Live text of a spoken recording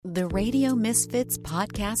The Radio Misfits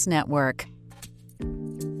Podcast Network.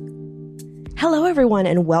 Hello, everyone,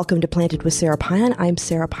 and welcome to Planted with Sara Pine. I'm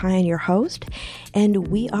Sara Pine, your host, and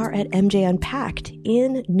we are at MJ Unpacked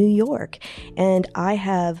in New York. And I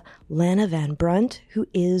have Lana Van Brunt, who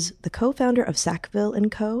is the co-founder of Sackville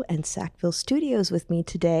Co. and Sackville Studios with me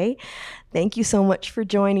today. Thank you so much for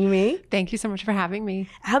joining me. Thank you so much for having me.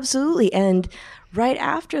 Absolutely. And right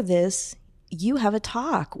after this, you have a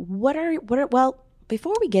talk. Well,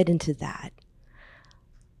 before we get into that,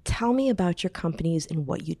 tell me about your companies and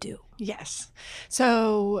what you do. Yes.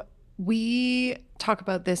 So we talk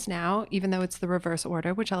about this now, even though it's the reverse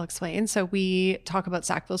order, which I'll explain. So we talk about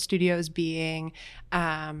Sackville Studios being,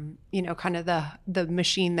 kind of the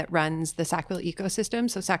machine that runs the Sackville ecosystem.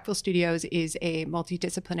 So Sackville Studios is a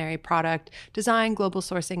multidisciplinary product design, global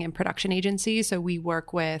sourcing, and production agency. So we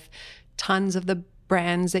work with tons of the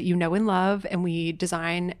brands that you know and love, and we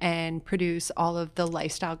design and produce all of the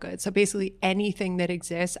lifestyle goods. So basically anything that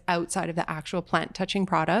exists outside of the actual plant touching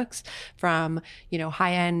products, from,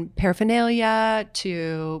 high-end paraphernalia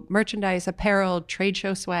to merchandise, apparel, trade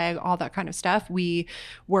show swag, all that kind of stuff. We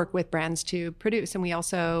work with brands to produce, and we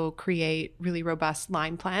also create really robust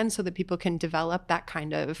line plans so that people can develop that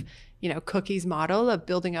kind of cookies model of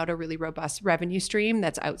building out a really robust revenue stream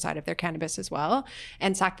that's outside of their cannabis as well.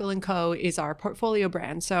 And Sackville Co. is our portfolio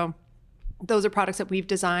brand. So those are products that we've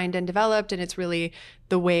designed and developed, and it's really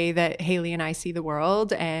the way that Haley and I see the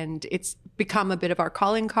world. And it's become a bit of our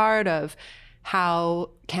calling card of how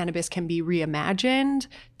cannabis can be reimagined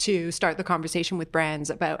to start the conversation with brands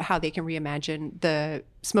about how they can reimagine the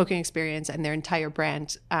smoking experience and their entire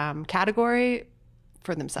brand category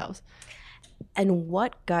for themselves. And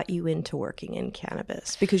what got you into working in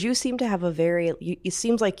cannabis? Because you seem to have it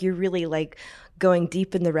seems like you're really like going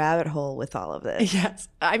deep in the rabbit hole with all of this. Yes.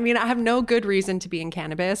 I mean, I have no good reason to be in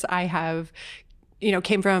cannabis. I have,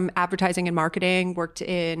 came from advertising and marketing, worked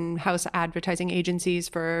in house advertising agencies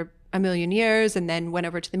for a million years, and then went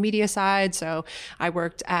over to the media side. So I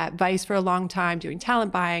worked at Vice for a long time doing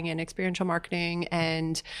talent buying and experiential marketing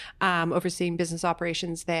and overseeing business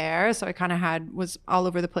operations there. So I kind of was all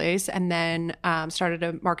over the place, and then started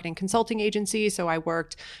a marketing consulting agency. So I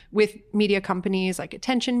worked with media companies like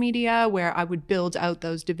Attention Media, where I would build out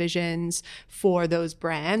those divisions for those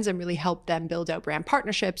brands and really help them build out brand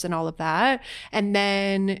partnerships and all of that. And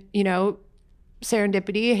then,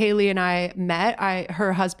 serendipity, Haley and I met.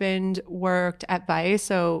 Her husband worked at Vice,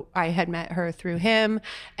 so I had met her through him,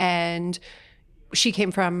 and she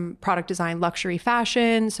came from product design, luxury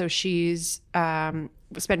fashion. So she's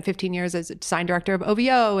spent 15 years as a design director of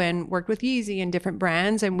OVO and worked with Yeezy and different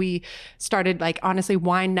brands. And we started honestly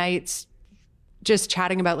wine nights, just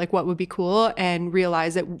chatting about what would be cool, and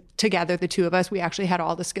realized that together, the two of us, we actually had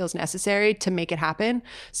all the skills necessary to make it happen.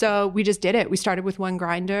 So we just did it. We started with one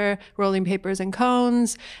grinder, rolling papers and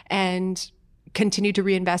cones, and continued to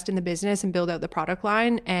reinvest in the business and build out the product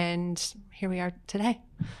line. And here we are today.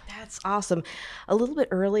 That's awesome. A little bit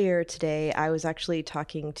earlier today, I was actually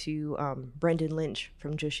talking to Brendan Lynch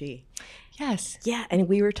from Jushi. Yes. Yeah. And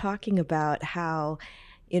we were talking about how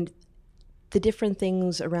the different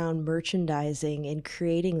things around merchandising and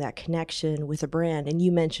creating that connection with a brand. And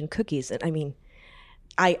you mentioned cookies. And I mean,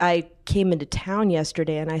 I came into town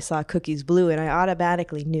yesterday and I saw Cookies Blue, and I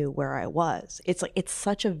automatically knew where I was. It's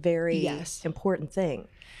such a very important thing.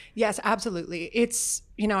 Yes, absolutely. It's,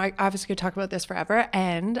 I obviously could talk about this forever,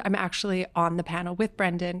 and I'm actually on the panel with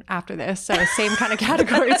Brendan after this. So same kind of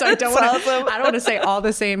category. So I don't want to say all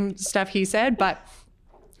the same stuff he said, but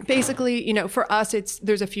basically, for us,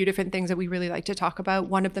 there's a few different things that we really like to talk about.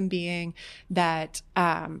 One of them being that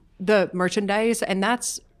the merchandise, and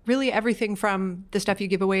that's really everything from the stuff you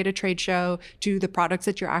give away at a trade show to the products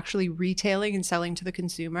that you're actually retailing and selling to the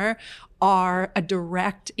consumer, are a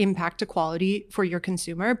direct impact to quality for your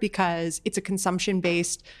consumer, because it's a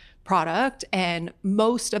consumption-based product. And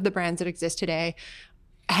most of the brands that exist today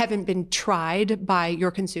haven't been tried by your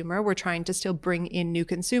consumer. We're trying to still bring in new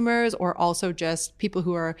consumers, or also just people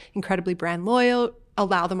who are incredibly brand loyal,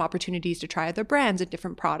 allow them opportunities to try other brands and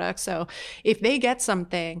different products. So if they get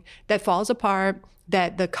something that falls apart,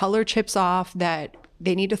 that the color chips off, that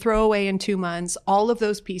they need to throw away in 2 months, all of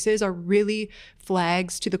those pieces are really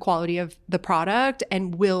flags to the quality of the product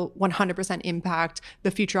and will 100% impact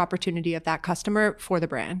the future opportunity of that customer for the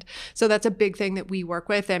brand. So that's a big thing that we work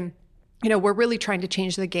with. And we're really trying to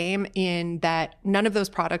change the game in that none of those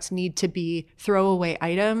products need to be throwaway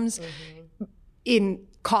items in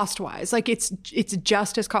cost-wise. It's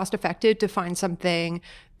just as cost-effective to find something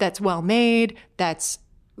that's well-made, that's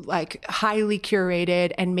highly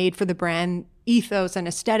curated and made for the brand ethos and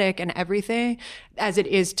aesthetic and everything, as it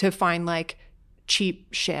is to find cheap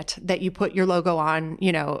shit that you put your logo on,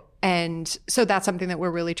 you know. And so that's something that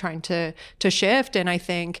we're really trying to shift. And I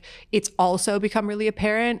think it's also become really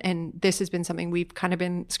apparent, and this has been something we've kind of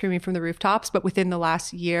been screaming from the rooftops, but within the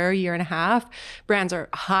last year and a half, brands are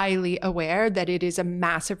highly aware that it is a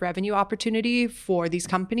massive revenue opportunity for these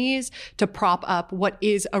companies to prop up what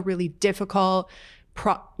is a really difficult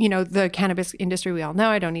the cannabis industry, we all know,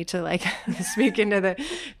 I don't need to like speak into the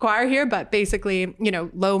choir here, but basically, you know,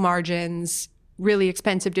 low margins, really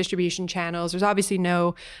expensive distribution channels. There's obviously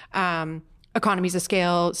no economies of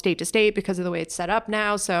scale state to state because of the way it's set up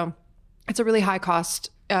now. So it's a really high cost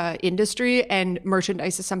industry, and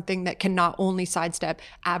merchandise is something that can not only sidestep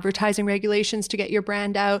advertising regulations to get your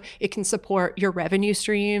brand out, it can support your revenue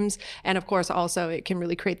streams. And of course, also it can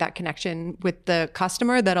really create that connection with the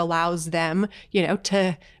customer that allows them, you know,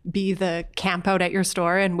 to be the camp out at your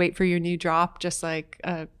store and wait for your new drop, just like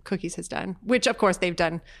Cookies has done, which of course they've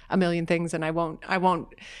done a million things, and I won't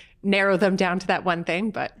narrow them down to that one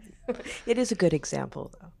thing, but it is a good example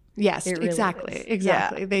though. Yes, really exactly.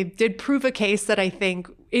 Yeah. They did prove a case that I think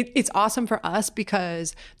it's awesome for us,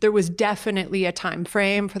 because there was definitely a time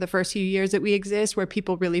frame for the first few years that we exist where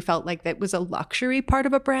people really felt like that was a luxury part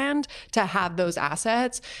of a brand to have those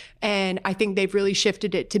assets. And I think they've really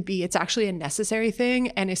shifted it to be, it's actually a necessary thing.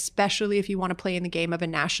 And especially if you want to play in the game of a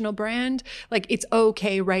national brand, like it's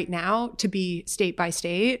okay right now to be state by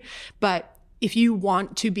state, but if you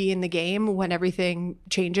want to be in the game when everything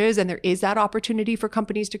changes, and there is that opportunity for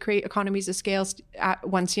companies to create economies of scale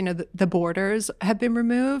once, you know, the borders have been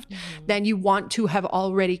removed, then you want to have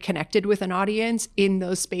already connected with an audience in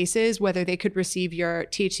those spaces, whether they could receive your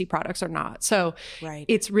THC products or not. So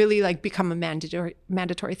it's really like become a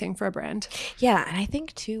mandatory thing for a brand. Yeah. And I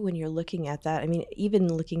think too, when you're looking at that, I mean,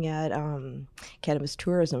 even looking at cannabis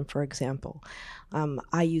tourism, for example,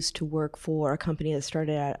 I used to work for a company that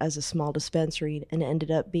started out as a small dispensary and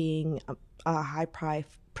ended up being a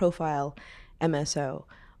high-profile MSO.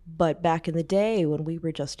 But back in the day, when we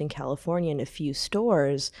were just in California in a few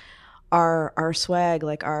stores, our swag,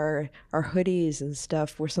 like our hoodies and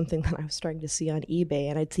stuff, were something that I was starting to see on eBay.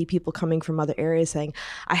 And I'd see people coming from other areas saying,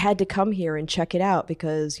 I had to come here and check it out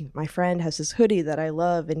because my friend has this hoodie that I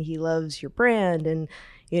love and he loves your brand. And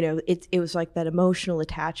you know, it was like that emotional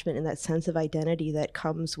attachment and that sense of identity that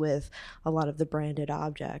comes with a lot of the branded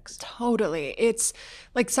objects. Totally. It's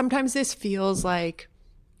like sometimes this feels like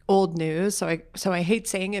old news. So I hate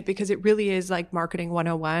saying it because it really is like marketing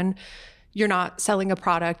 101. You're not selling a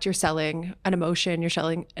product, you're selling an emotion, you're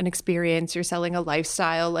selling an experience, you're selling a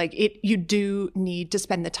lifestyle. Like you do need to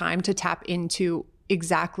spend the time to tap into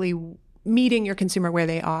exactly meeting your consumer where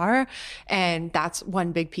they are. And that's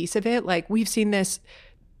one big piece of it. Like we've seen this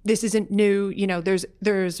isn't new, you know,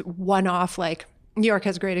 there's one-off, like New York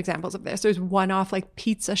has great examples of this. There's one-off like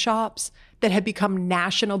pizza shops that have become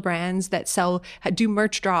national brands that do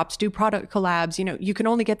merch drops, do product collabs. You know, you can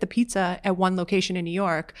only get the pizza at one location in New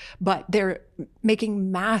York, but they're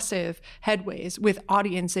making massive headways with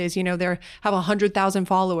audiences. You know, they have 100,000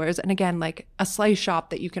 followers. And again, like a slice shop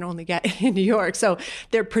that you can only get in New York. So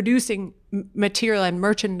they're producing material and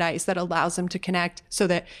merchandise that allows them to connect so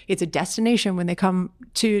that it's a destination when they come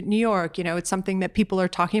to New York. You know, it's something that people are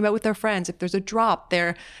talking about with their friends. If there's a drop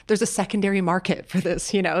there's a secondary market for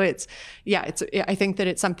this. You know, I think that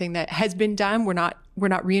it's something that has been done. We're not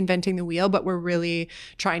reinventing the wheel, but we're really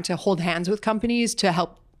trying to hold hands with companies to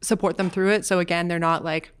help support them through it. So again, they're not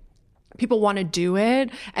like, people want to do it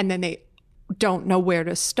and then they don't know where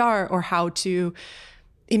to start or how to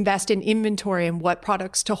invest in inventory and what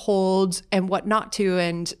products to hold and what not to,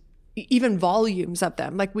 and even volumes of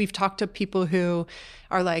them. Like we've talked to people who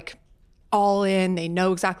are like all in, they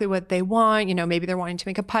know exactly what they want. You know, maybe they're wanting to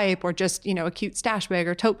make a pipe or just, you know, a cute stash bag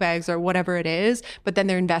or tote bags or whatever it is, but then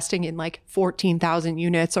they're investing in like 14,000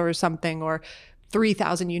 units or something, or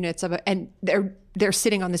 3,000 units of it. And they're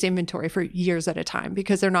sitting on this inventory for years at a time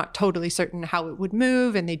because they're not totally certain how it would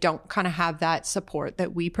move. And they don't kind of have that support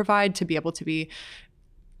that we provide to be able to be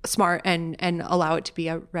smart and allow it to be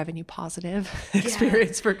a revenue positive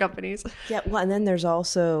experience for companies. Yeah. Well, and then there's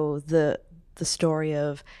also the story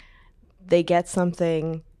of they get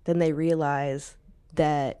something, then they realize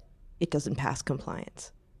that it doesn't pass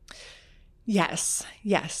compliance. Yes.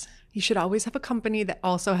 You should always have a company that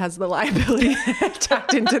also has the liability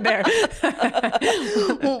tacked into there.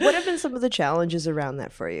 Well, what have been some of the challenges around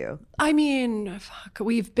that for you? I mean,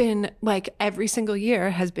 we've been like every single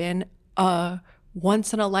year has been a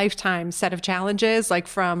once in a lifetime set of challenges, like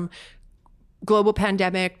from global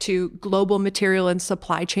pandemic to global material and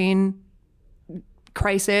supply chain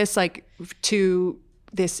crisis, like to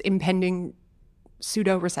this impending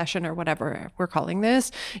pseudo recession or whatever we're calling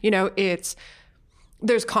this. You know, it's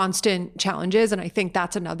there's constant challenges. And I think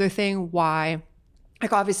that's another thing why,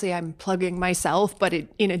 like, obviously I'm plugging myself, but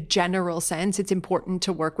in a general sense, it's important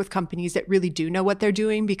to work with companies that really do know what they're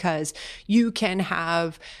doing, because you can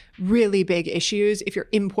have really big issues if you're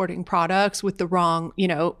importing products with the wrong,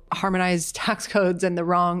 harmonized tax codes and the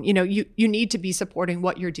wrong, you need to be supporting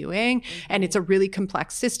what you're doing. And it's a really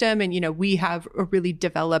complex system. And, we have a really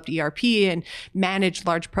developed ERP and manage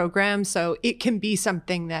large programs. So it can be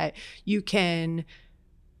something that you can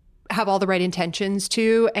have all the right intentions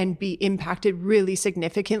to and be impacted really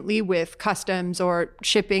significantly with customs or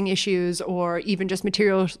shipping issues or even just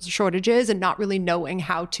material shortages, and not really knowing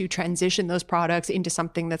how to transition those products into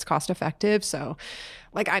something that's cost effective. So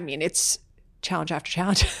it's challenge after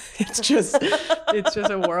challenge. It's just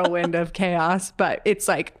a whirlwind of chaos, but it's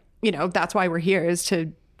that's why we're here, is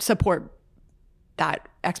to support that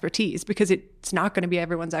expertise, because it's not going to be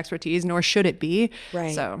everyone's expertise, nor should it be.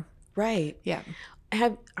 Right. So, right. Yeah.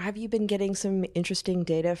 Have you been getting some interesting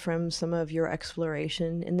data from some of your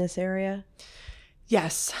exploration in this area?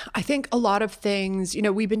 Yes. I think a lot of things,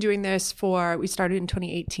 we've been doing this we started in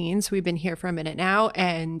 2018, so we've been here for a minute now.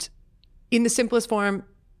 And in the simplest form,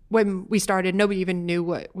 when we started, nobody even knew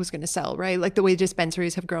what was going to sell, right? Like, the way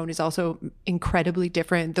dispensaries have grown is also incredibly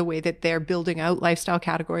different. The way that they're building out lifestyle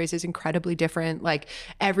categories is incredibly different. Like,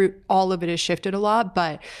 all of it has shifted a lot,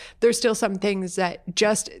 but there's still some things that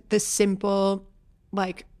just the simple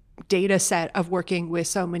data set of working with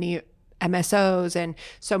so many MSOs and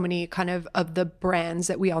so many kind of the brands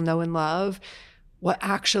that we all know and love, what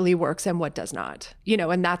actually works and what does not,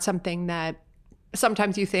 and that's something that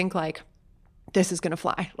sometimes you think this is going to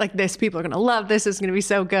fly, people are going to love this, is going to be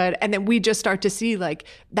so good. And then we just start to see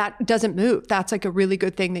that doesn't move. That's a really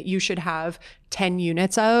good thing that you should have 10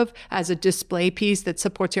 units of as a display piece that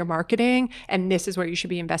supports your marketing. And this is where you should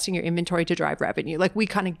be investing your inventory to drive revenue. We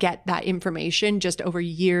kind of get that information just over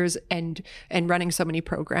years and running so many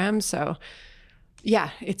programs. So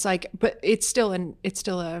yeah, it's but it's still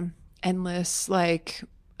a endless,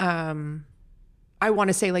 I want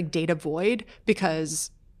to say data void,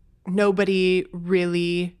 because nobody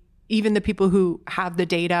really, even the people who have the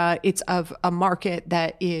data, it's of a market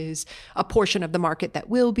that is a portion of the market that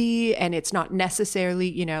will be, and it's not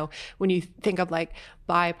necessarily, when you think of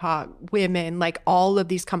BIPOC, women, all of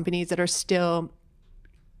these companies that are still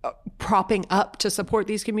propping up to support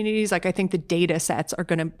these communities, I think the data sets are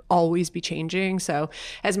going to always be changing. So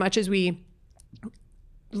as much as we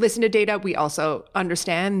listen to data, we also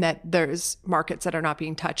understand that there's markets that are not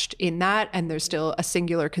being touched in that, and there's still a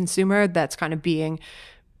singular consumer that's kind of being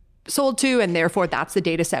sold to, and therefore that's the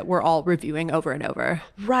data set we're all reviewing over and over.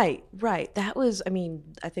 Right. That was,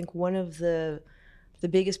 I think one of the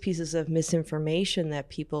biggest pieces of misinformation that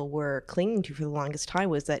people were clinging to for the longest time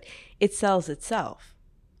was that it sells itself,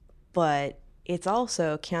 but it's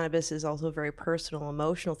also, cannabis is also a very personal,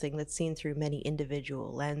 emotional thing that's seen through many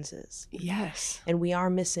individual lenses. Yes. And we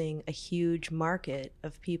are missing a huge market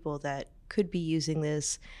of people that could be using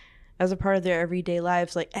this as a part of their everyday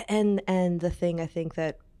lives. And the thing I think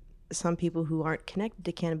that some people who aren't connected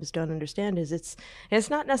to cannabis don't understand is it's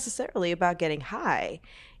not necessarily about getting high.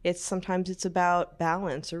 Sometimes it's about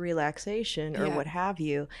balance or relaxation or what have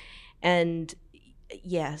you. And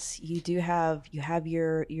yes, you have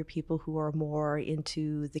your people who are more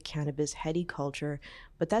into the cannabis heady culture,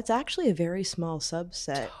 but that's actually a very small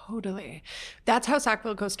subset. Totally. That's how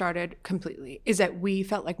Sackville Co started completely, is that we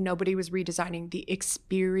felt like nobody was redesigning the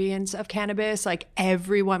experience of cannabis.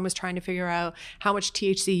 Everyone was trying to figure out how much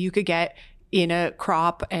THC you could get in a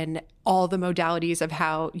crop and all the modalities of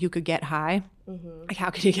how you could get high. Mm-hmm. How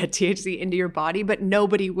could you get THC into your body? But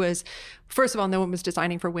nobody was, first of all, no one was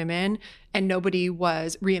designing for women, and nobody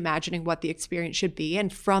was reimagining what the experience should be.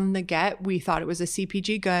 And from the get, we thought it was a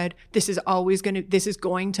CPG good. This is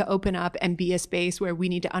going to open up and be a space where we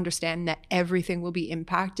need to understand that everything will be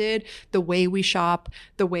impacted. The way we shop,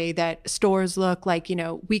 the way that stores look,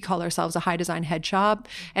 we call ourselves a high design head shop.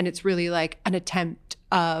 And it's really an attempt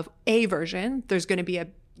of a version. There's going to be a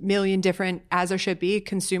million different, as there should be,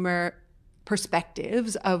 consumer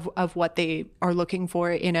perspectives of what they are looking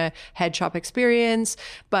for in a head shop experience,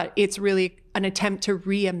 but it's really an attempt to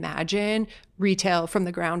reimagine retail from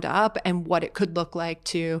the ground up and what it could look like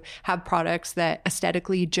to have products that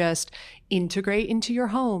aesthetically just integrate into your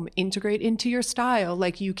home, integrate into your style.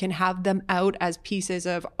 You can have them out as pieces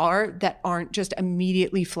of art that aren't just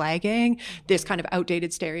immediately flagging this kind of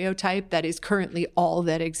outdated stereotype that is currently all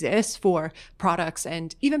that exists for products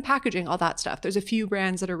and even packaging, all that stuff. There's a few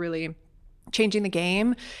brands that are really changing the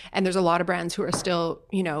game, and there's a lot of brands who are still,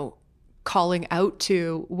 calling out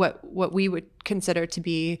to what we would consider to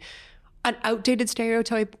be an outdated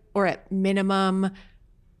stereotype, or at minimum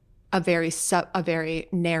a very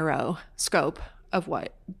narrow scope of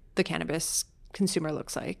what the cannabis consumer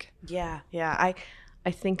looks like. Yeah.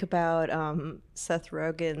 I think about Seth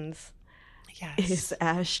Rogen's his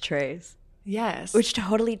ashtrays. Yes. Which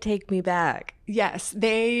totally take me back. Yes.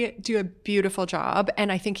 They do a beautiful job.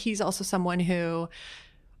 And I think he's also someone who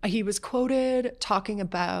he was quoted talking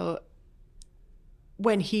about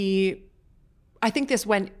when I think this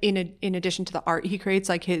went in addition to the art he creates,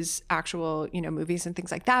 like his actual, movies and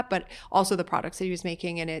things like that, but also the products that he was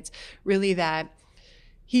making. And it's really that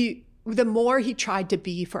the more he tried to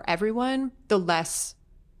be for everyone, the less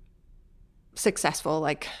successful,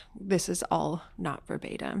 like this is all not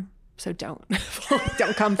verbatim, so don't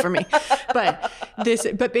come for me. But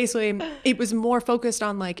basically it was more focused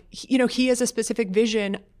on like, he has a specific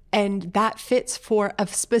vision and that fits for a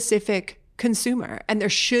specific consumer. And there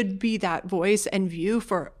should be that voice and view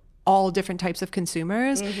for all different types of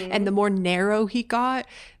consumers. Mm-hmm. And the more narrow he got,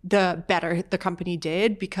 the better the company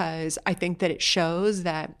did, because I think that it shows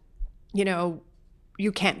that,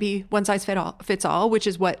 you can't be one size fits all, which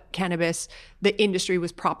is what cannabis, the industry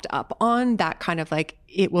was propped up on, that kind of like,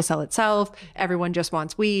 it will sell itself. Everyone just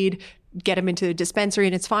wants weed, get them into the dispensary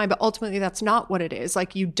and it's fine. But ultimately that's not what it is.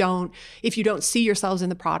 Like if you don't see yourselves in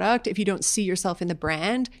the product, if you don't see yourself in the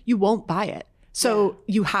brand, you won't buy it. So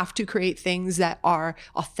you have to create things that are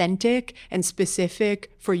authentic and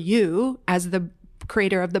specific for you as the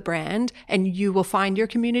creator of the brand, and you will find your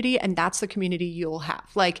community, and that's the community you'll have.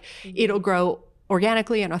 Like it'll grow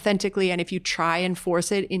organically and authentically. And if you try and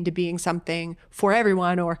force it into being something for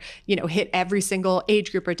everyone, or, hit every single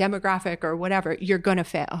age group or demographic or whatever, you're going to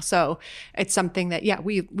fail. So it's something that,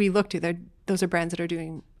 we look to. Those are brands that are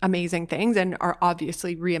doing amazing things and are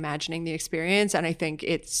obviously reimagining the experience. And I think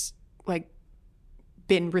it's like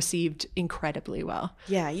been received incredibly well.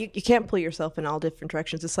 Yeah, you can't pull yourself in all different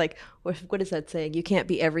directions. It's like, what is that saying? You can't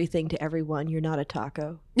be everything to everyone. You're not a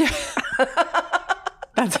taco.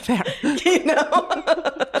 That's fair.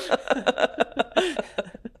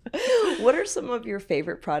 What are some of your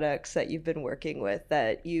favorite products that you've been working with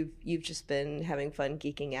that you've just been having fun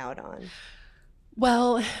geeking out on?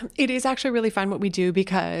 Well, it is actually really fun what we do,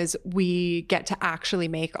 because we get to actually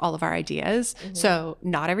make all of our ideas. Mm-hmm. So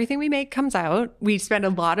not everything we make comes out. We spend a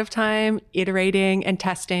lot of time iterating and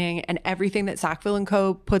testing, and everything that Sackville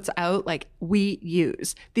Co puts out, like we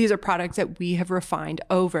use. These are products that we have refined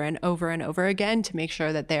over and over and over again to make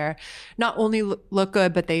sure that they're not only look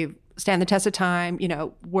good, but they stand the test of time.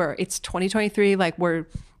 It's 2023. Like we're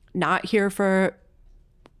not here for,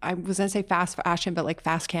 I was going to say fast fashion, but like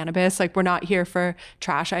fast cannabis. Like we're not here for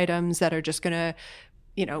trash items that are just going to,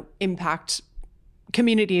 impact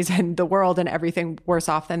communities and the world and everything worse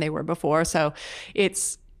off than they were before. So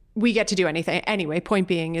we get to do anything. Anyway, point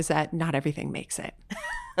being is that not everything makes it.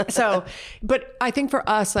 So, but I think for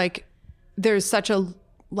us, like there's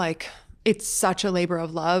it's such a labor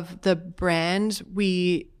of love. The brand,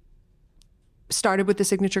 we started with the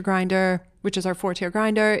signature grinder, which is our 4-tier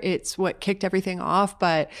grinder. It's what kicked everything off.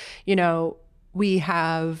 But, we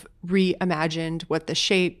have reimagined what the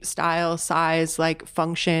shape, style, size, like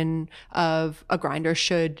function of a grinder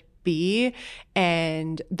should be.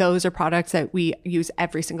 And those are products that we use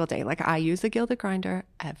every single day. Like I use the gilded grinder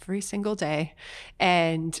every single day.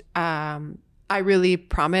 And I really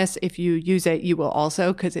promise if you use it, you will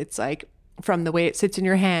also, because it's like from the way it sits in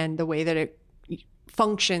your hand, the way that it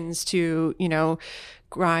functions to,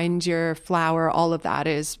 grind your flour, all of that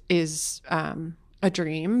is a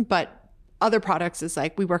dream. But other products is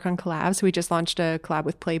like we work on collabs. We just launched a collab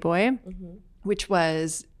with Playboy, mm-hmm. which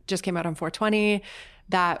just came out on 4/20.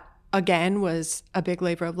 That again was a big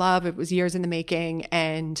labor of love. It was years in the making.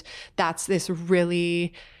 And that's this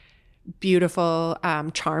really beautiful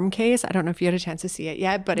charm case. I don't know if you had a chance to see it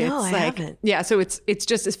yet, but no, it's I like, haven't. Yeah. So it's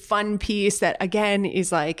just this fun piece that again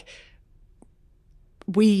is like,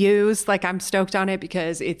 we use, like, I'm stoked on it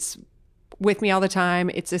because it's with me all the time.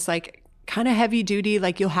 It's this like kind of heavy duty,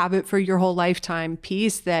 like you'll have it for your whole lifetime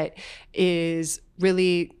piece that is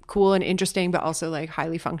really cool and interesting, but also like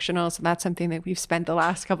highly functional. So that's something that we've spent the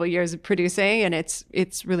last couple of years producing, and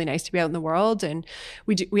it's really nice to be out in the world. And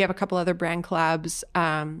we have a couple other brand collabs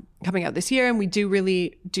coming out this year, and we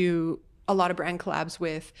really do a lot of brand collabs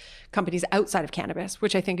with companies outside of cannabis,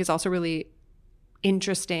 which I think is also really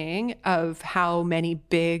interesting of how many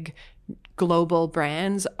big global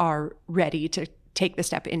brands are ready to take the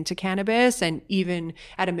step into cannabis and even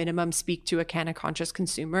at a minimum speak to a canna conscious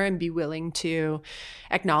consumer and be willing to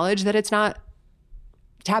acknowledge that it's not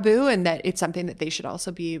taboo and that it's something that they should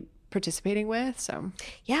also be participating with. So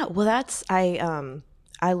yeah, well that's I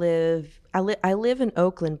live in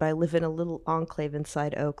Oakland, but I live in a little enclave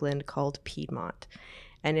inside Oakland called Piedmont.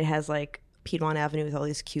 and it has like Piedmont Avenue with all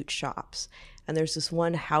these cute shops. And there's this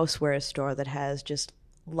one houseware store that has just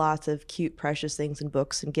lots of cute, precious things and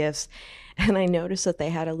books and gifts. And I noticed that they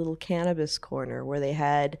had a little cannabis corner where they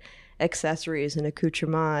had accessories and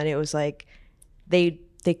accoutrement. And it was like they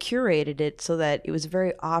curated it so that it was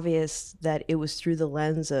very obvious that it was through the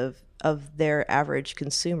lens of their average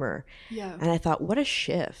consumer. Yeah. And I thought, what a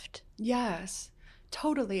shift. Yes.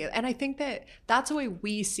 Totally. And I think that that's the way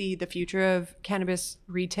we see the future of cannabis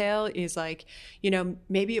retail is like, you know,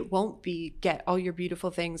 maybe it won't be get all your beautiful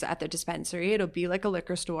things at the dispensary. It'll be like a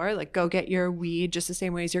liquor store, like go get your weed just the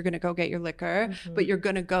same way as you're going to go get your liquor, but you're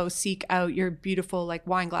going to go seek out your beautiful like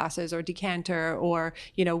wine glasses or decanter or,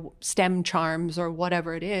 you know, stem charms or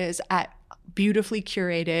whatever it is at beautifully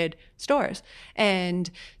curated stores. And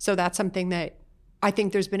so that's something that I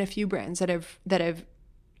think there's been a few brands that have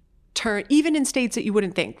turn, even in states that you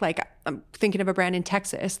wouldn't think, like I'm thinking of a brand in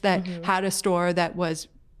Texas that had a store that was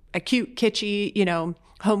a cute, kitschy, you know,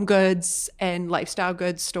 home goods and lifestyle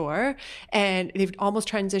goods store. And they've almost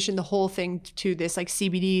transitioned the whole thing to this like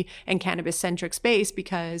CBD and cannabis centric space,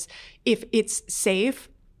 because if it's safe,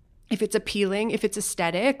 if it's appealing, if it's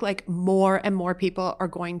aesthetic, like more and more people are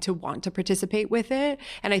going to want to participate with it.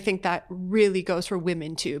 And I think that really goes for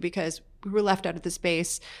women too, because we were left out of the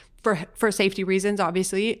space for safety reasons.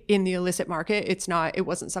 Obviously, in the illicit market, it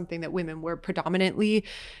wasn't something that women were predominantly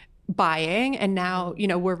buying. And now, you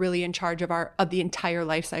know, we're really in charge of the entire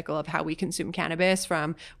life cycle of how we consume cannabis,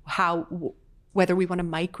 from whether we want to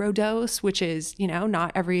microdose, which is, you know,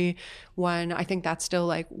 not everyone. I think that's still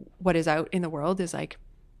like what is out in the world is like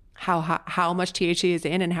how much THC is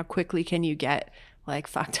in and how quickly can you get like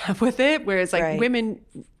fucked up with it. Whereas like women,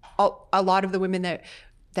 a lot of the women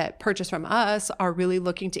that purchase from us are really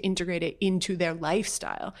looking to integrate it into their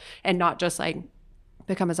lifestyle and not just like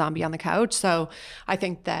become a zombie on the couch. So I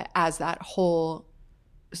think that as that whole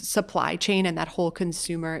supply chain and that whole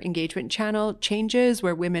consumer engagement channel changes,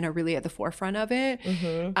 where women are really at the forefront of it,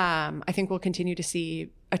 I think we'll continue to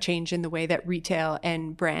see a change in the way that retail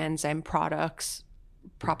and brands and products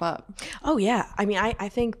prop up. Oh yeah. I mean, I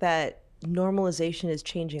think that normalization is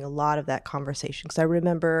changing a lot of that conversation. Because I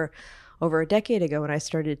remember over a decade ago when I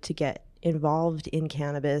started to get involved in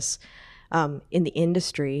cannabis in the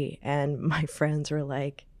industry, and my friends were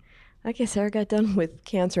like, okay, Sara got done with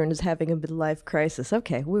cancer and is having a midlife crisis.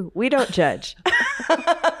 Okay, we don't judge.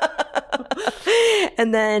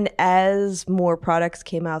 And then as more products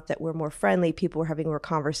came out that were more friendly, people were having more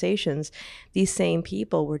conversations, these same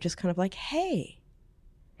people were just kind of like, hey,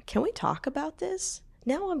 can we talk about this?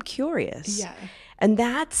 Now I'm curious. Yeah. And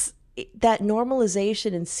that's that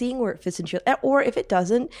normalization and seeing where it fits into your, or if it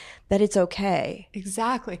doesn't, that it's okay.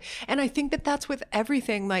 Exactly. And I think that that's with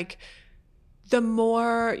everything. Like the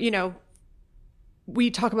more, you know, we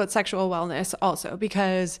talk about sexual wellness also,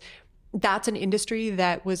 because that's an industry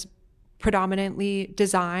that was predominantly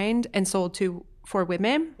designed and sold to for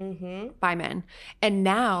women by men. And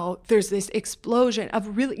now there's this explosion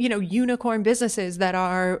of really, you know, unicorn businesses that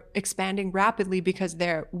are expanding rapidly because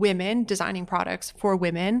they're women designing products for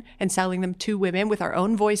women and selling them to women with our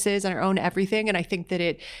own voices and our own everything. And I think that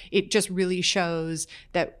it just really shows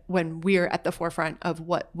that when we're at the forefront of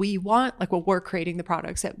what we want, like when we're creating the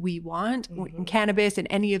products that we want in cannabis and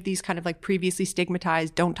any of these kind of like previously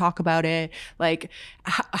stigmatized, don't talk about it, like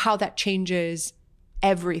how that changes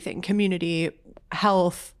everything, community,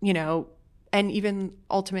 health, you know, and even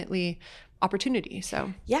ultimately opportunity.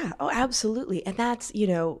 So yeah, oh, absolutely. And that's, you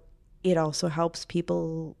know, it also helps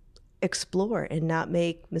people explore and not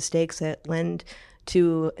make mistakes that lend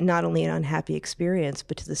to not only an unhappy experience,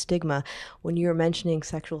 but to the stigma. When you were mentioning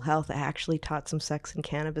sexual health, I actually taught some sex and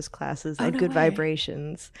cannabis classes at Good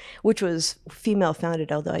Vibrations, which was female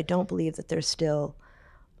founded, although I don't believe that they're still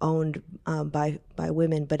owned by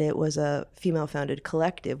women, but it was a female founded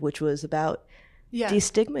collective, which was about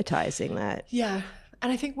destigmatizing that. Yeah.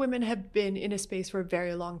 And I think women have been in a space for a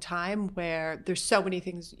very long time where there's so many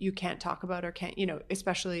things you can't talk about or can't, you know,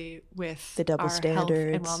 especially with the double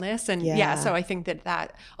standards and wellness. And so I think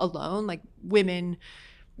that alone, like women,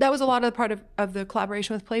 that was a lot of the part of the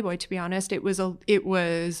collaboration with Playboy, to be honest. It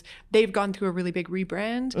was they've gone through a really big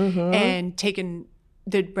rebrand and taken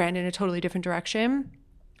the brand in a totally different direction.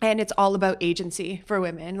 And it's all about agency for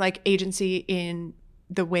women, like agency in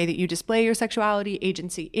the way that you display your sexuality,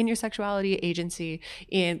 agency in your sexuality, agency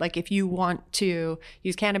in like if you want to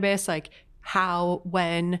use cannabis, like how,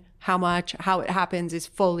 when, how much, how it happens is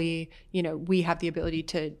fully, you know, we have the ability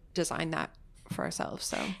to design that for ourselves.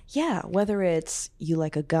 So yeah, whether it's you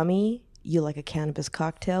like a gummy, you like a cannabis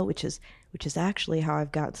cocktail, which is actually how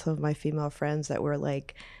I've got some of my female friends that were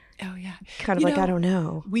like Oh, yeah. Kind of I don't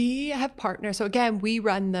know. We have partners. So again, we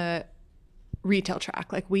run the retail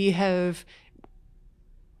track. Like we have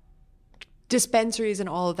dispensaries and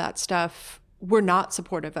all of that stuff were not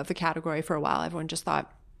supportive of the category for a while. Everyone just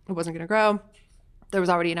thought it wasn't going to grow. There was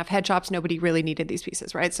already enough head shops. Nobody really needed these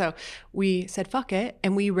pieces, right? So we said, fuck it.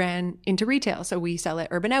 And we ran into retail. So we sell at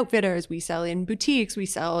Urban Outfitters. We sell in boutiques. We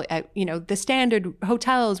sell at, the standard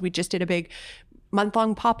hotels. We just did a big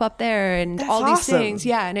month-long pop-up there and That's all these awesome. things.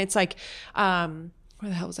 Yeah. And it's like, where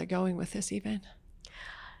the hell was I going with this even?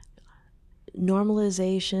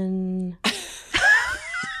 Normalization.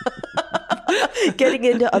 Getting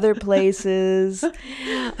into other places.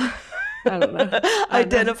 I don't know.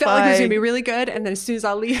 Identify. I felt like it was gonna be really good, and then as soon as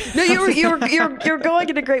I'll leave, No, you're going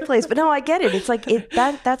in a great place. But no, I get it. It's like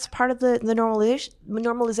that's part of the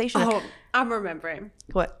normalization. Oh, I'm remembering.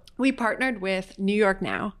 What? We partnered with New York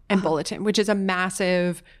Now and Bulletin, which is a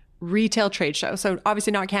massive retail trade show. So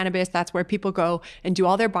obviously not cannabis. That's where people go and do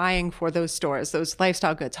all their buying for those stores, those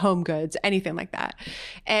lifestyle goods, home goods, anything like that.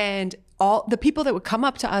 And all the people that would come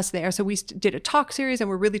up to us there. So we did a talk series and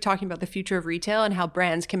we're really talking about the future of retail and how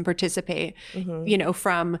brands can participate,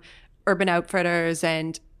 from Urban Outfitters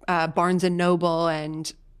and Barnes and Noble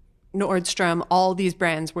and Nordstrom. All these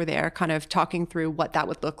brands were there kind of talking through what that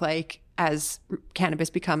would look like as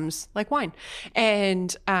cannabis becomes like wine.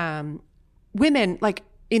 And women like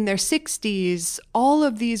in their 60s, all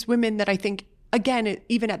of these women that I think, again,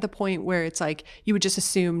 even at the point where it's like you would just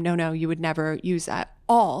assume, no, you would never use that,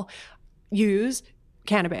 all use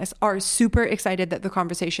cannabis, are super excited that the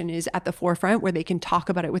conversation is at the forefront where they can talk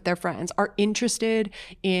about it with their friends, are interested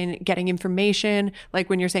in getting information, like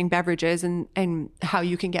when you're saying beverages and how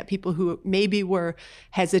you can get people who maybe were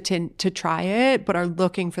hesitant to try it, but are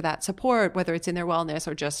looking for that support, whether it's in their wellness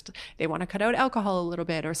or just they want to cut out alcohol a little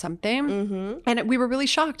bit or something. Mm-hmm. And we were really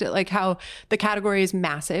shocked at like how the category is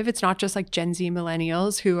massive. It's not just like Gen Z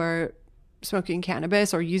millennials who are smoking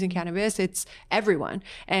cannabis or using cannabis, it's everyone.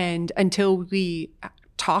 And until we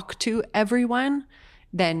talk to everyone,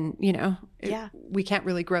 then, we can't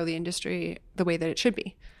really grow the industry the way that it should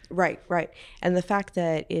be. Right. And the fact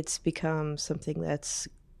that it's become something that's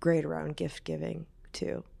great around gift giving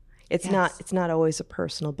too. It's not always a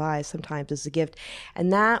personal buy. Sometimes it's a gift.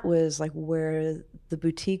 And that was like where the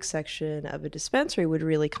boutique section of a dispensary would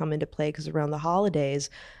really come into play, because around the holidays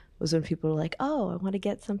was when people were like, oh, I want to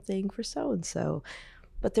get something for so-and-so.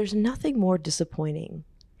 But there's nothing more disappointing,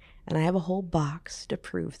 and I have a whole box to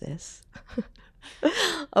prove this,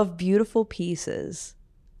 of beautiful pieces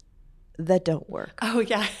that don't work. Oh,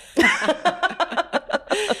 yeah.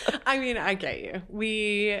 I mean, I get you.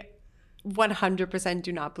 We 100%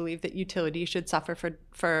 do not believe that utility should suffer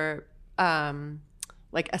for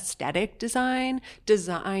like aesthetic design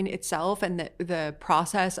itself, and the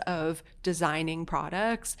process of designing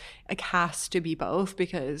products like has to be both,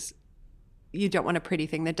 because you don't want a pretty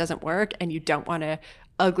thing that doesn't work, and you don't want a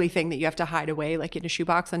ugly thing that you have to hide away like in a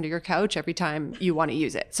shoebox under your couch every time you want to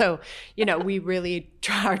use it. So, we really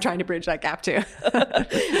are trying to bridge that gap too.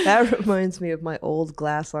 That reminds me of my old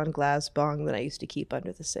glass on glass bong that I used to keep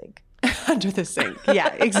under the sink. Under the sink. Yeah,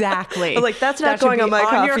 exactly. Like, that's not going on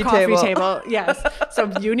my your coffee table. Yes.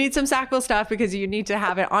 So you need some Sackville stuff because you need to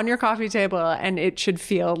have it on your coffee table, and it should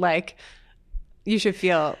feel like you should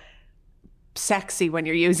feel sexy when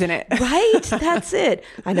you're using it. Right? That's it.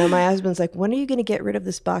 I know my husband's like, when are you going to get rid of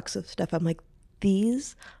this box of stuff? I'm like,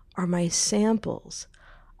 these are my samples.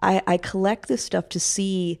 I collect this stuff to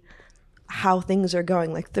see how things are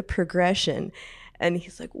going, like the progression. And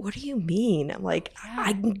he's like, what do you mean? I'm like,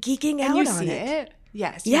 I'm geeking out on it. And you see it?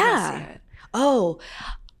 Yes. Yeah. See it. Oh,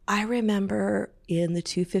 I remember in the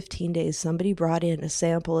 215 days, somebody brought in a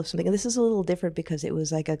sample of something. And this is a little different because it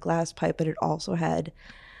was like a glass pipe, but it also had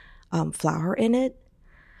flour in it.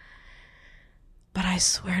 But I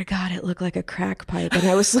swear to God, it looked like a crack pipe. And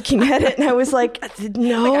I was looking at it and I was like,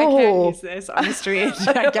 no. I can't use this on the street.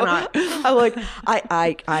 I cannot. I'm like,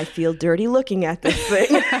 I feel dirty looking at this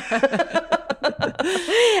thing.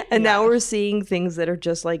 And now we're seeing things that are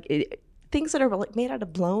just like, things that are like made out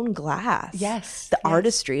of blown glass. Yes. The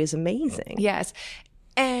artistry is amazing. Yes.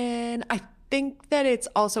 And I think that it's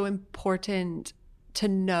also important to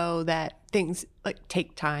know that things like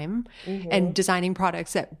take time, and designing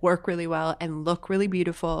products that work really well and look really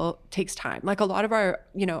beautiful takes time. Like a lot of our,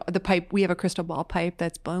 the pipe, we have a crystal ball pipe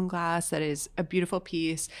that's blown glass that is a beautiful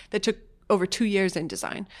piece that took over 2 years in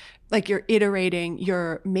design. Like you're iterating,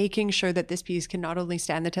 you're making sure that this piece can not only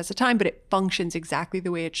stand the test of time, but it functions exactly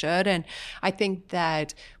the way it should. And I think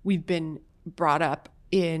that we've been brought up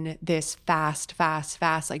in this fast,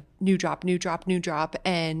 like new drop,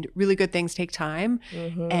 and really good things take time.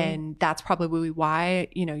 And that's probably why,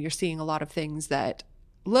 you know, you're seeing a lot of things that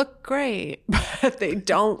look great, but they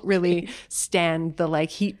don't really stand the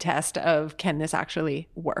like heat test of, can this actually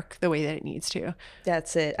work the way that it needs to?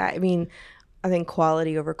 That's it. I mean, I think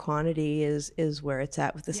quality over quantity is where it's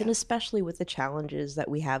at with this, Yeah. and especially with the challenges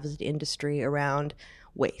that we have as an industry around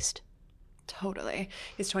waste. Totally.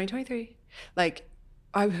 It's 2023. Like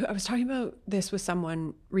I was talking about this with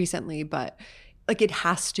someone recently, but like it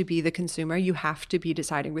has to be the consumer. You have to be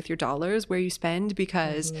deciding with your dollars where you spend,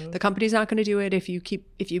 because the company's not going to do it. If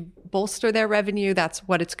you bolster their revenue, that's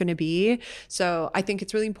what it's going to be. So I think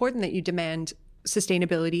it's really important that you demand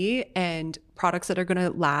sustainability and products that are going to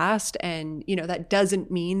last. And, you know, that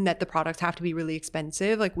doesn't mean that the products have to be really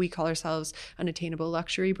expensive. Like we call ourselves an attainable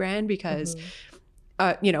luxury brand because,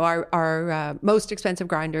 you know, our most expensive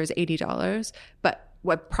grinder is $80, but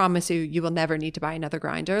I promise you will never need to buy another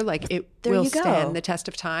grinder. Like it will stand the test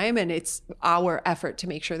of time. And it's our effort to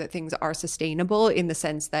make sure that things are sustainable in the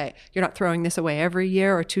sense that you're not throwing this away every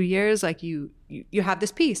year or 2 years. Like you have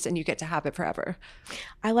this piece and you get to have it forever.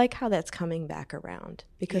 I like how that's coming back around,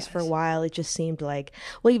 because for a while it just seemed like,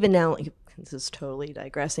 well, even now, this is totally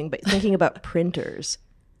digressing, but thinking about printers,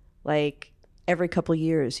 like every couple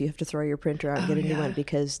years you have to throw your printer out and get a new one,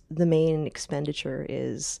 because the main expenditure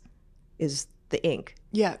is the ink.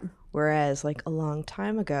 Yeah. Whereas like a long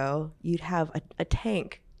time ago, you'd have a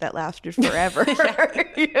tank that lasted forever.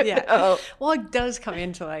 Yeah. know? Well, it does come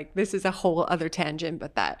into like, this is a whole other tangent,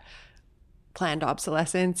 but that planned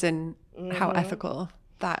obsolescence and how ethical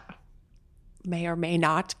that may or may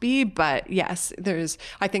not be. But yes,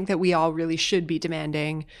 I think that we all really should be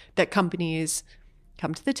demanding that companies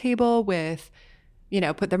come to the table with, you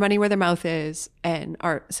know, put their money where their mouth is and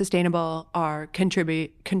are sustainable, are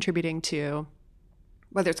contributing to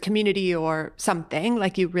whether it's community or something.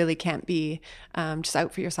 Like you really can't be just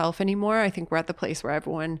out for yourself anymore. I think we're at the place where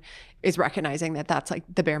everyone is recognizing that that's like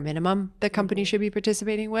the bare minimum that companies should be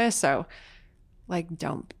participating with. So like,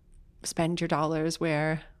 don't spend your dollars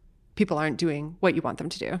where people aren't doing what you want them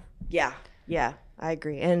to do. Yeah, I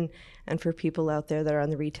agree. And for people out there that are on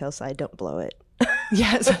the retail side, don't blow it.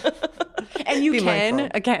 Yes. And you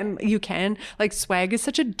mindful. you can. Like swag is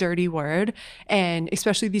such a dirty word. And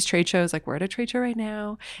especially these trade shows, like we're at a trade show right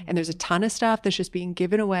now, and there's a ton of stuff that's just being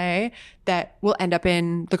given away that will end up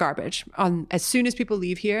in the garbage. As soon as people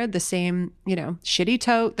leave here, the same, you know, shitty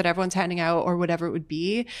tote that everyone's handing out or whatever it would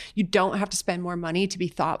be, you don't have to spend more money to be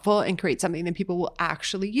thoughtful and create something that people will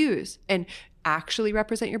actually use and actually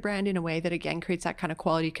represent your brand in a way that, again, creates that kind of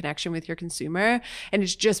quality connection with your consumer. And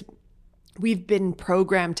it's just, we've been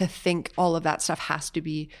programmed to think all of that stuff has to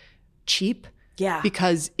be cheap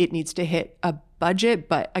because it needs to hit a budget.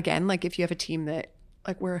 But again, like if you have a team that,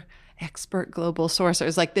 like, we're expert global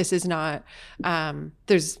sourcers, like this is not,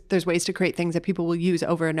 there's ways to create things that people will use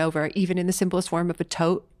over and over, even in the simplest form of a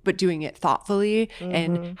tote, but doing it thoughtfully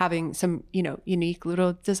and having some, you know, unique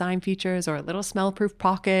little design features or a little smell proof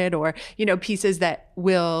pocket or, you know, pieces that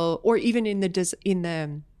will, or even in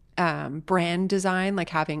the brand design, like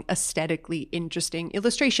having aesthetically interesting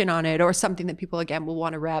illustration on it or something that people, again, will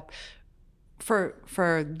want to rep for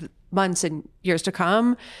months and years to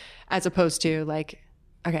come, as opposed to like,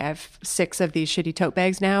 okay, I have 6 of these shitty tote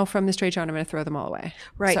bags now from this trade show and I'm going to throw them all away.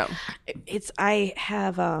 Right. So, I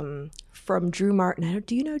have from Drew Martin.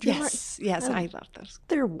 Do you know Drew Martin? Yes, I love those.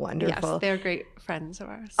 They're wonderful. Yes, they're great friends of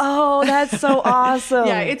ours. Oh, that's so awesome.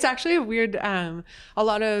 Yeah, it's actually a weird, a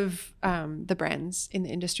lot of the brands in the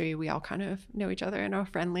industry, we all kind of know each other and are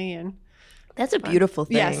friendly, and that's a beautiful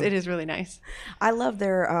thing. Yes, it is really nice. I love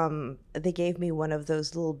their, they gave me one of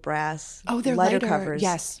those little brass they're lighter covers.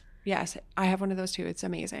 Yes, I have one of those too. It's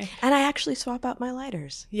amazing. And I actually swap out my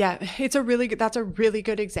lighters. Yeah, that's a really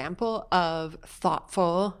good example of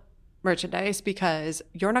thoughtful merchandise, because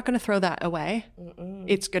you're not going to throw that away.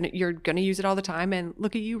 You're going to use it all the time. And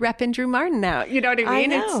look at you repping Drew Martin now. You know what I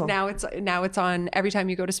mean? I know. It's on every time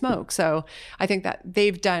you go to smoke. So I think that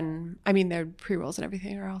they've done, I mean, their pre-rolls and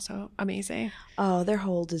everything are also amazing. Oh, their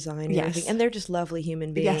whole design and everything. And they're just lovely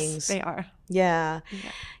human beings. Yes, they are. Yeah.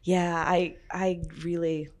 I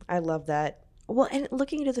really love that. Well, and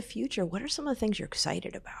looking into the future, what are some of the things you're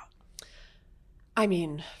excited about? I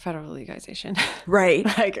mean, federal legalization. Right.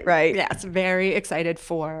 Right. Yes, very excited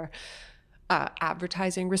for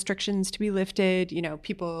advertising restrictions to be lifted. You know,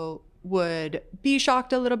 people would be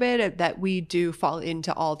shocked a little bit that we do fall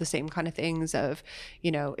into all the same kind of things of,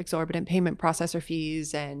 you know, exorbitant payment processor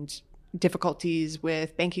fees and difficulties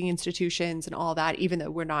with banking institutions and all that, even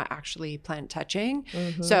though we're not actually plant touching.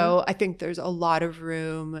 So I think there's a lot of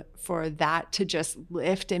room for that to just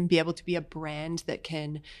lift and be able to be a brand that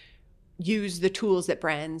can use the tools that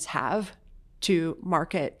brands have to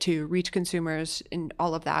market, to reach consumers, and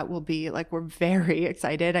all of that will be like, we're very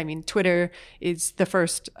excited. I mean, Twitter is the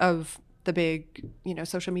first of the big,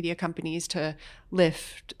 social media companies to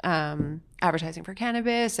lift advertising for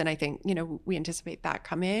cannabis. And I think, we anticipate that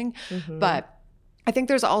coming. But I think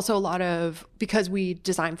there's also a lot of, because we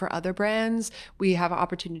design for other brands, we have an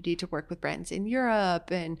opportunity to work with brands in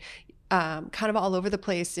Europe and kind of all over the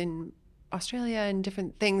place in Australia and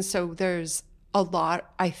different things. So there's a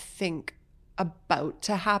lot, I think, about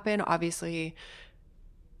to happen. Obviously,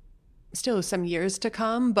 still some years to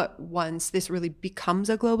come, but once this really becomes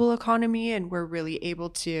a global economy and we're really able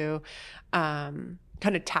to kind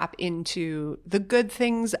of tap into the good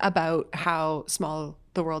things about how small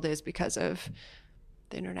the world is because of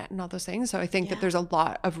the internet and all those things. So I think that there's a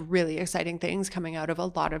lot of really exciting things coming out of a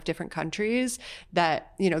lot of different countries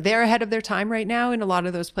that, they're ahead of their time right now in a lot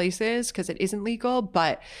of those places because it isn't legal,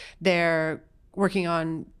 but they're working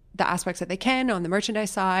on the aspects that they can on the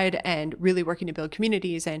merchandise side and really working to build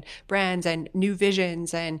communities and brands and new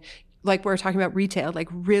visions. And like we're talking about retail, like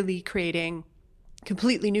really creating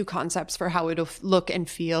completely new concepts for how it'll look and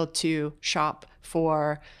feel to shop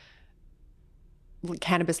for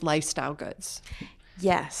cannabis lifestyle goods.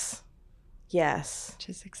 Yes. Which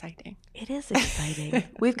is exciting. It is exciting.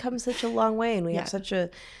 We've come such a long way and we have such a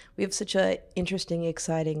interesting,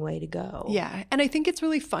 exciting way to go. Yeah. And I think it's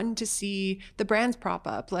really fun to see the brands prop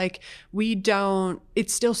up. Like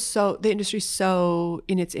it's still the industry's so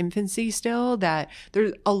in its infancy still that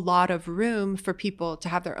there's a lot of room for people to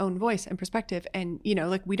have their own voice and perspective. And,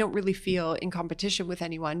 like we don't really feel in competition with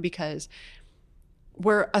anyone because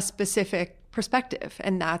we're a specific perspective,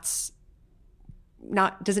 and that's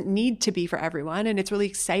doesn't need to be for everyone. And it's really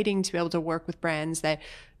exciting to be able to work with brands that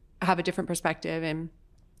have a different perspective and,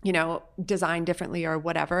 design differently or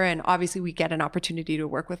whatever. And obviously we get an opportunity to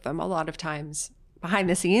work with them a lot of times behind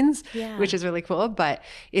the scenes, which is really cool. But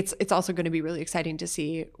it's also going to be really exciting to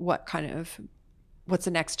see what's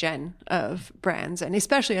the next gen of brands, and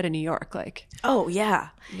especially out of New York.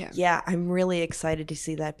 Yeah, I'm really excited to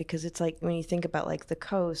see that because it's like when you think about like the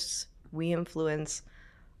coasts, we influence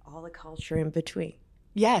all the culture in between.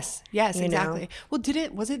 Yes, exactly. Well,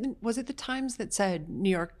 was it the Times that said New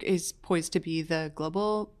York is poised to be the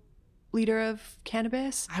global leader of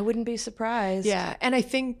cannabis? I wouldn't be surprised. Yeah, and I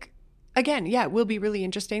think again, it will be really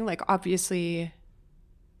interesting. Like obviously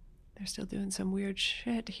they're still doing some weird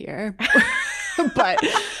shit here. But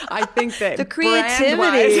I think that the creativity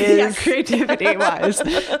wise,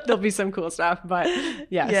 there'll be some cool stuff. But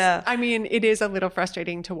yes, I mean, it is a little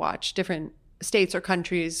frustrating to watch different states or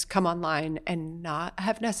countries come online and not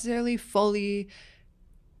have necessarily fully,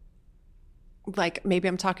 like maybe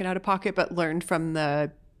I'm talking out of pocket, but learned from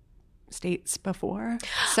the states before.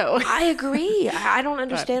 So I agree. I don't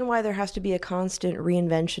understand why there has to be a constant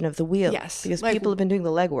reinvention of the wheel. Yes. Because people have been doing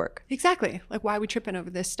the legwork. Exactly. Like, why are we tripping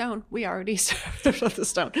over this stone? We already started on the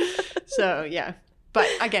stone. So yeah. But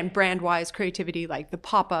again, brand wise, creativity, like the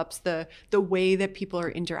pop-ups, the way that people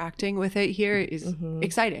are interacting with it here is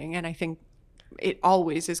exciting. And I think it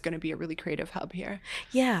always is going to be a really creative hub here.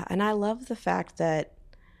 Yeah. And I love the fact that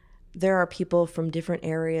there are people from different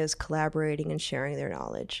areas collaborating and sharing their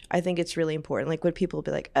knowledge. I think it's really important. Like when people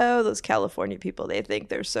be like, oh, those California people, they think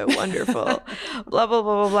they're so wonderful, blah, blah, blah,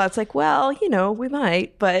 blah, blah. It's like, well, we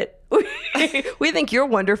might, but we think you're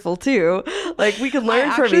wonderful too. Like we can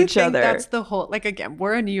learn from each other. That's the whole, like, again,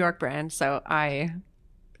 we're a New York brand. So I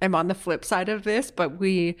am on the flip side of this, but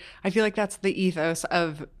I feel like that's the ethos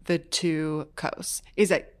of the two coasts is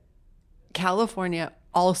that California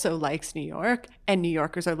also likes New York, and New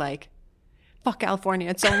Yorkers are like, fuck California,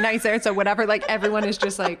 it's so nice there, so whatever. Like everyone is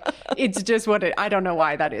just like, it's just I don't know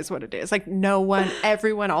why that is what it is. Like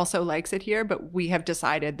everyone also likes it here, but we have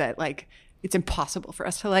decided that like it's impossible for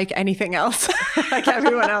us to like anything else like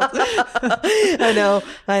everyone else. I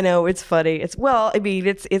know. It's funny. It's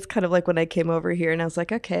kind of like when I came over here and I was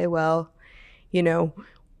like, okay, well,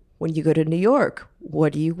 when you go to New York,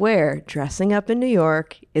 what do you wear? Dressing up in New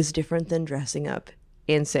York is different than dressing up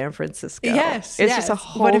in San Francisco. Yes. It's just a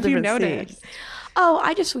whole what have different you noticed? scene. Oh,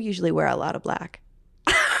 I just usually wear a lot of black.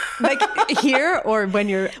 Like here or when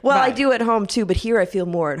you're I do at home too, but here I feel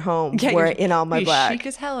more at home in all my black. Chic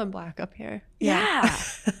as hell in black up here. Yeah.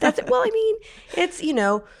 That's it. Well, I mean, it's,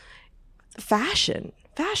 fashion.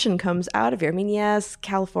 fashion comes out of here. I mean, yes,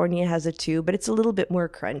 California has it too, but it's a little bit more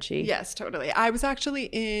crunchy. Yes, totally. I was actually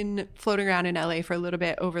floating around in LA for a little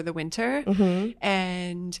bit over the winter.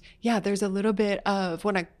 And yeah, there's a little bit of,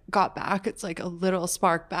 when I got back, it's like a little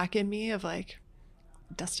spark back in me of like,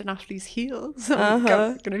 dusting off these heels. I'm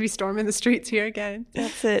gonna be storming the streets here again.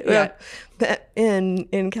 That's it. Yeah. Well,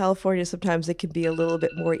 in California, sometimes it can be a little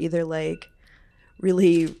bit more either like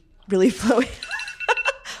really, really flowy.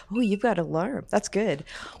 Oh, you've got an alarm. That's good.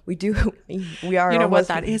 We are. You know what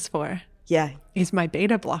that is for? Yeah. Is my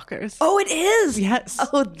beta blockers. Oh, it is. Yes.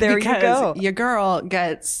 Oh, there you go. Your girl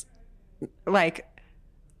gets like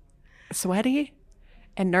sweaty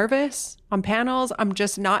and nervous on panels. I'm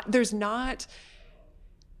just not.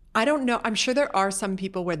 I don't know. I'm sure there are some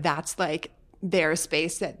people where that's like their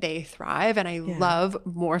space that they thrive. And I love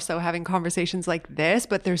more so having conversations like this,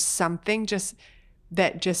 but there's something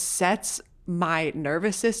that sets my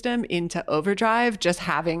nervous system into overdrive, just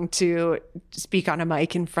having to speak on a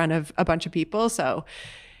mic in front of a bunch of people. So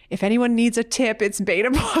if anyone needs a tip, it's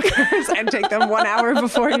beta blockers and take them 1 hour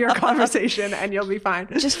before your conversation and you'll be fine.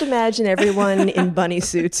 Just imagine everyone in bunny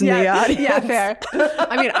suits in the audience. Yeah, fair.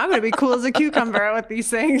 I mean, I'm going to be cool as a cucumber with these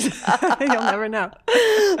things. You'll never know.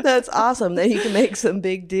 That's awesome. Then you can make some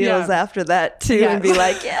big deals after that too and be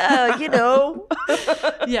like, yeah, you know.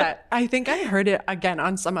 Yeah, I think I heard it again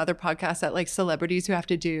on some other podcast that like celebrities who have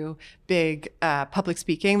to do big public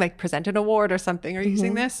speaking, like present an award or something, are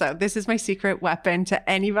using this. So this is my secret weapon to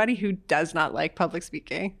anybody who does not like public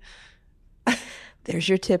speaking. There's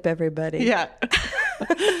your tip, everybody. Yeah.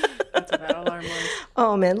 That's what that alarm was.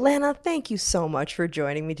 Oh man, Lana, thank you so much for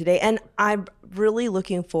joining me today. And I'm really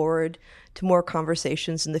looking forward to more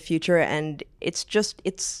conversations in the future. And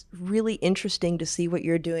it's really interesting to see what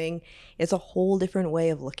you're doing. It's a whole different way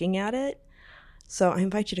of looking at it. So I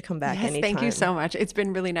invite you to come back anytime. Thank you so much. It's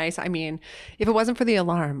been really nice. I mean, if it wasn't for the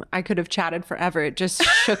alarm, I could have chatted forever. It just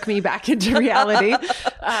shook me back into reality.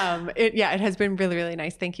 It has been really, really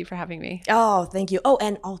nice. Thank you for having me. Oh, thank you. Oh,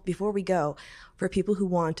 and before we go, for people who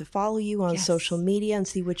want to follow you on social media and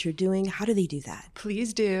see what you're doing, how do they do that?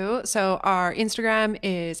 Please do. So our Instagram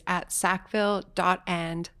is at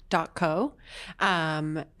sackville.and.co.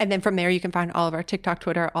 And then from there, you can find all of our TikTok,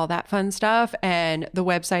 Twitter, all that fun stuff. And the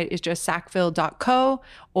website is just sackville.co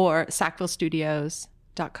or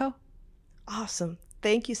sackvillestudios.co. Awesome.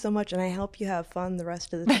 Thank you so much. And I hope you have fun the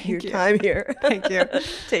rest of your time here. Thank you.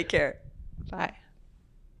 Take care. Bye.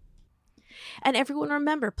 And everyone,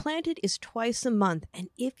 remember, Planted is twice a month. And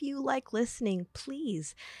if you like listening,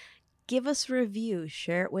 please give us a review,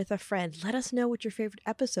 share it with a friend. Let us know what your favorite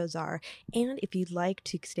episodes are. And if you'd like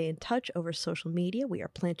to stay in touch over social media, we are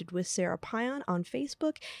Planted with Sara Pion on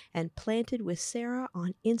Facebook and Planted with Sara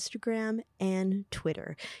on Instagram and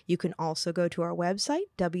Twitter. You can also go to our website,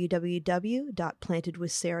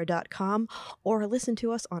 www.plantedwithsara.com, or listen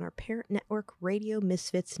to us on our parent network, Radio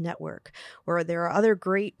Misfits Network, where there are other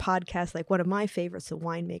great podcasts, like one of my favorites, the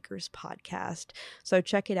Winemakers Podcast. So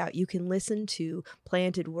check it out. You can listen to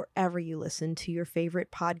Planted wherever you listen to your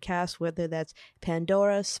favorite podcast, whether that's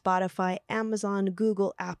Pandora, Spotify, Amazon,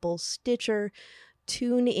 Google, Apple, Stitcher,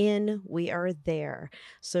 TuneIn. We are there.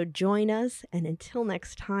 So join us. And until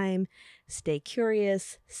next time, stay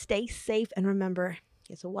curious, stay safe, and remember,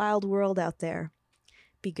 it's a wild world out there.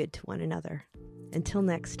 Be good to one another. Until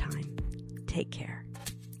next time, take care.